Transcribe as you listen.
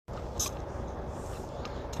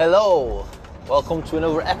Hello, welcome to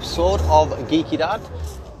another episode of Geeky Dad.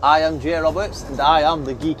 I am Jay Roberts and I am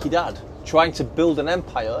the Geeky Dad, trying to build an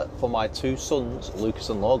empire for my two sons, Lucas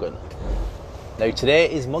and Logan. Now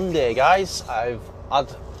today is Monday, guys. I've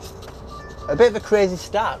had a bit of a crazy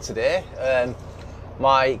start today.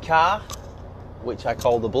 My car, which I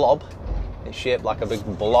call the Blob, it's shaped like a big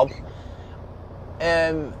blob.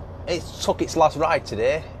 It took its last ride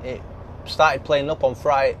today. It started playing up on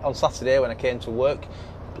Saturday when I came to work,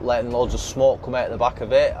 letting loads of smoke come out the back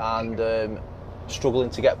of it and struggling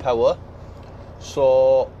to get power.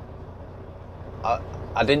 So I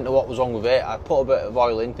didn't know what was wrong with it. I put a bit of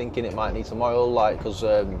oil in thinking it might need some oil, because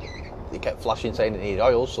it kept flashing saying it needed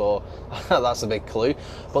oil, so that's a big clue.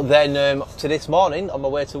 But then to this morning on my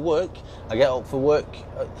way to work, I get up for work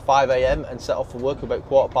at 5 a.m. and set off for work about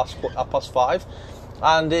half past 5,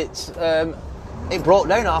 and it broke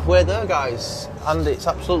down halfway there, guys, and it's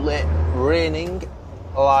absolutely raining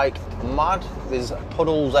like mad. There's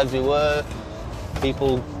puddles everywhere,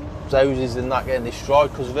 people's houses and that getting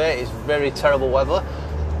destroyed because of it. It's very terrible weather,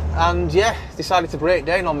 and yeah, decided to break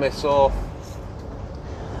down on me. So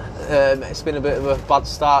it's been a bit of a bad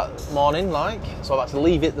start morning, so I've had to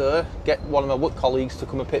leave it there, get one of my work colleagues to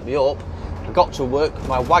come and pick me up. I got to work,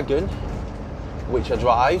 my wagon, which I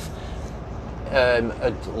drive,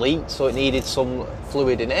 had leaked, so it needed some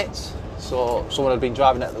fluid in it. So someone had been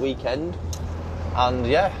driving it at the weekend, and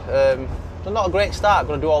yeah, not a great start. I'm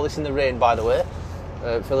going to do all this in the rain, by the way.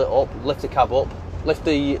 Fill it up, lift the cab up, lift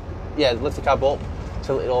the cab up,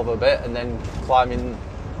 tilt it over a bit, and then climb in,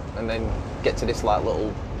 and then get to this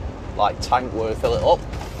little tank where I fill it up.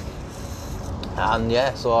 And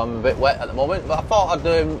yeah, so I'm a bit wet at the moment, but I thought I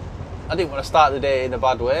didn't want to start the day in a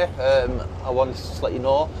bad way. I wanted to just let you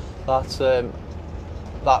know that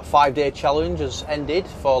that 5-day challenge has ended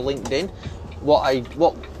for LinkedIn. What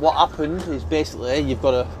happened is basically you've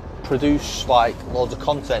got to produce loads of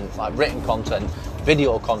content, like written content,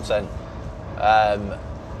 video content,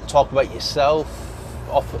 talk about yourself,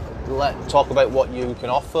 talk about what you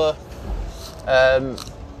can offer, and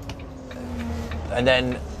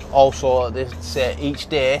then also they say each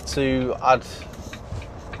day to add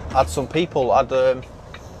some people, add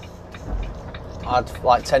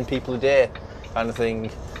 10 people a day kind of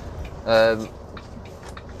thing.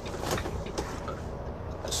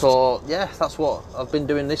 So yeah, that's what I've been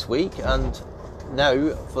doing this week, and now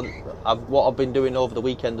what I've been doing over the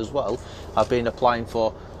weekend as well, I've been applying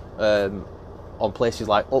for on places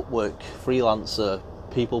like Upwork, Freelancer,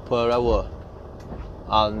 People Per Hour,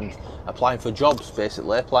 and applying for jobs,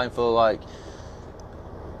 basically applying for like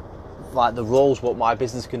the roles what my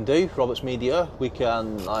business can do. Roberts Media, we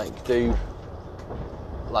can do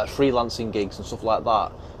freelancing gigs and stuff like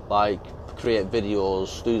that, create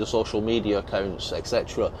videos, do the social media accounts,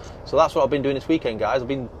 etc. So that's what I've been doing this weekend, guys. I've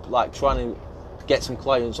been trying to get some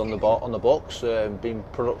clients on the books, being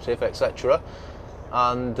productive, etc.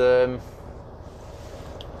 And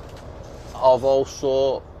I've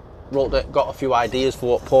also got a few ideas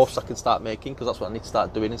for what posts I can start making, because that's what I need to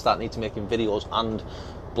start doing, and need to making videos and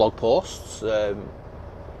blog posts.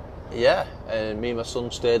 Yeah, and me and my son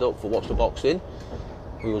stayed up for Watch the Boxing.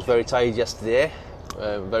 We was very tired yesterday,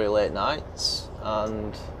 very late nights,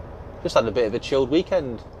 and just had a bit of a chilled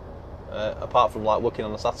weekend, apart from working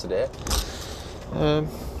on a Saturday.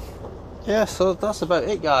 Yeah, so that's about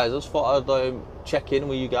it, guys. I just thought I'd check in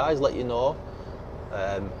with you guys, let you know.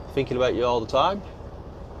 Thinking about you all the time,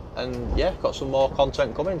 and yeah, got some more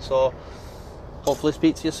content coming, so hopefully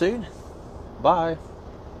speak to you soon. Bye.